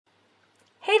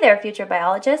Hey there, future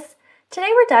biologists! Today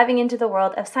we're diving into the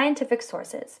world of scientific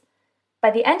sources. By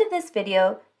the end of this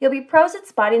video, you'll be pros at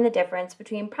spotting the difference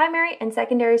between primary and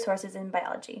secondary sources in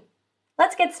biology.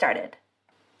 Let's get started.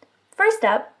 First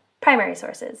up, primary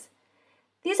sources.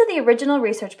 These are the original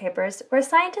research papers where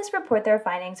scientists report their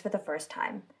findings for the first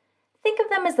time. Think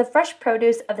of them as the fresh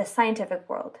produce of the scientific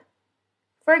world.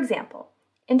 For example,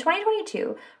 in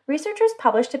 2022, researchers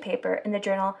published a paper in the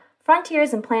journal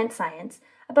Frontiers in Plant Science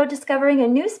about discovering a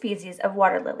new species of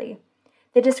water lily.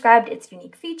 They described its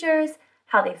unique features,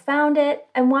 how they found it,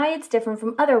 and why it's different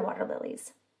from other water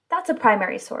lilies. That's a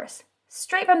primary source,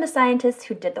 straight from the scientists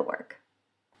who did the work.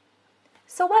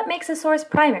 So what makes a source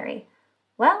primary?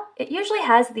 Well, it usually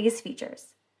has these features: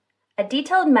 a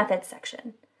detailed methods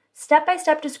section,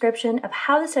 step-by-step description of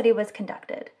how the study was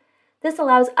conducted. This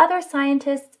allows other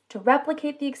scientists to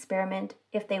replicate the experiment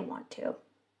if they want to.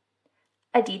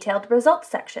 A detailed results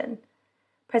section,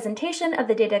 presentation of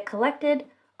the data collected,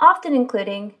 often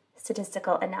including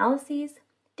statistical analyses,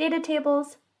 data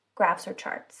tables, graphs, or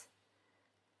charts.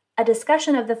 A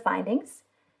discussion of the findings,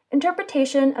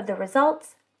 interpretation of the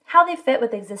results, how they fit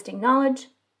with existing knowledge,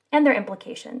 and their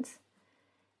implications.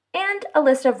 And a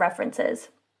list of references,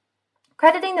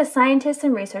 crediting the scientists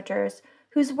and researchers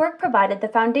whose work provided the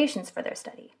foundations for their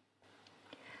study.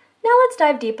 Now let's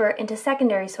dive deeper into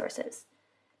secondary sources.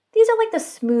 These are like the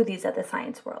smoothies of the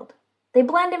science world. They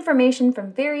blend information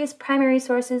from various primary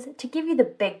sources to give you the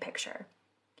big picture.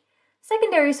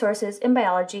 Secondary sources in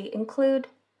biology include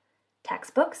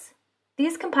textbooks.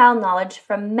 These compile knowledge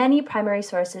from many primary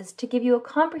sources to give you a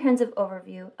comprehensive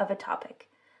overview of a topic.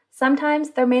 Sometimes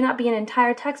there may not be an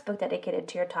entire textbook dedicated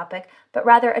to your topic, but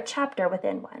rather a chapter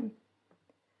within one.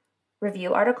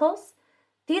 Review articles.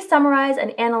 These summarize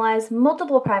and analyze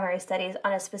multiple primary studies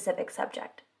on a specific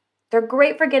subject. They're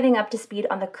great for getting up to speed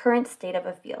on the current state of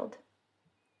a field.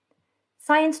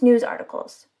 Science news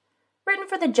articles. Written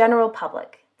for the general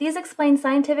public, these explain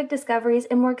scientific discoveries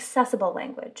in more accessible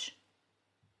language.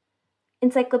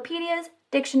 Encyclopedias,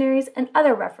 dictionaries, and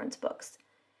other reference books.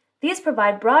 These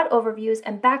provide broad overviews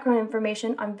and background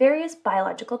information on various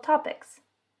biological topics.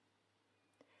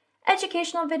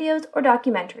 Educational videos or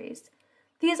documentaries.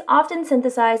 These often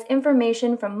synthesize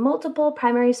information from multiple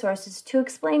primary sources to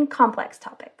explain complex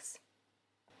topics.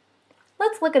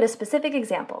 Let's look at a specific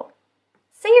example.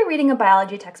 Say you're reading a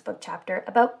biology textbook chapter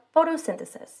about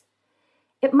photosynthesis.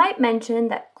 It might mention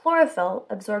that chlorophyll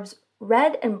absorbs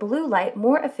red and blue light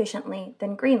more efficiently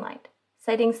than green light,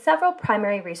 citing several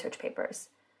primary research papers.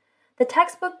 The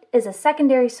textbook is a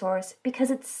secondary source because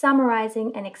it's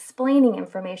summarizing and explaining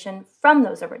information from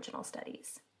those original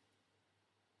studies.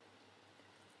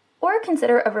 Or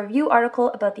consider a review article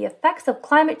about the effects of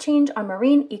climate change on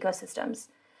marine ecosystems.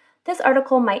 This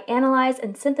article might analyze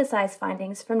and synthesize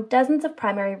findings from dozens of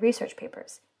primary research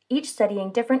papers, each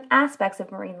studying different aspects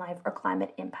of marine life or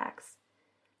climate impacts.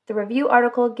 The review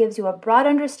article gives you a broad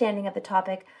understanding of the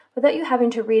topic without you having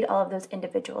to read all of those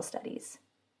individual studies.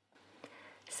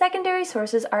 Secondary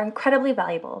sources are incredibly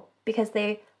valuable because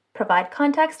they provide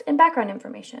context and background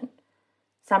information,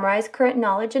 summarize current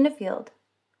knowledge in a field,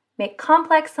 make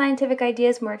complex scientific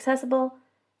ideas more accessible,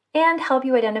 and help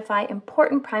you identify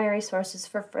important primary sources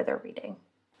for further reading.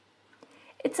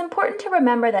 It's important to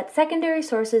remember that secondary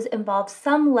sources involve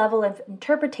some level of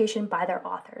interpretation by their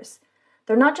authors.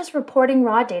 They're not just reporting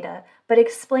raw data, but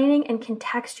explaining and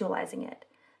contextualizing it.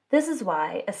 This is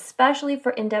why, especially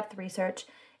for in-depth research,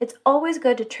 it's always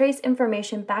good to trace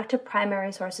information back to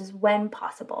primary sources when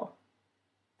possible.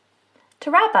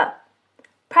 To wrap up,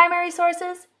 primary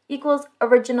sources equals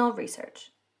original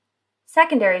research.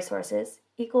 Secondary sources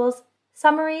equals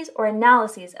summaries or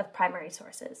analyses of primary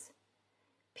sources.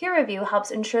 Peer review helps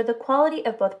ensure the quality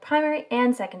of both primary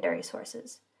and secondary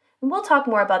sources, and we'll talk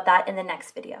more about that in the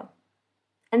next video.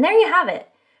 And there you have it.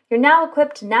 You're now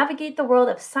equipped to navigate the world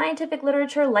of scientific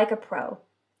literature like a pro.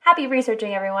 Happy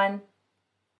researching, everyone!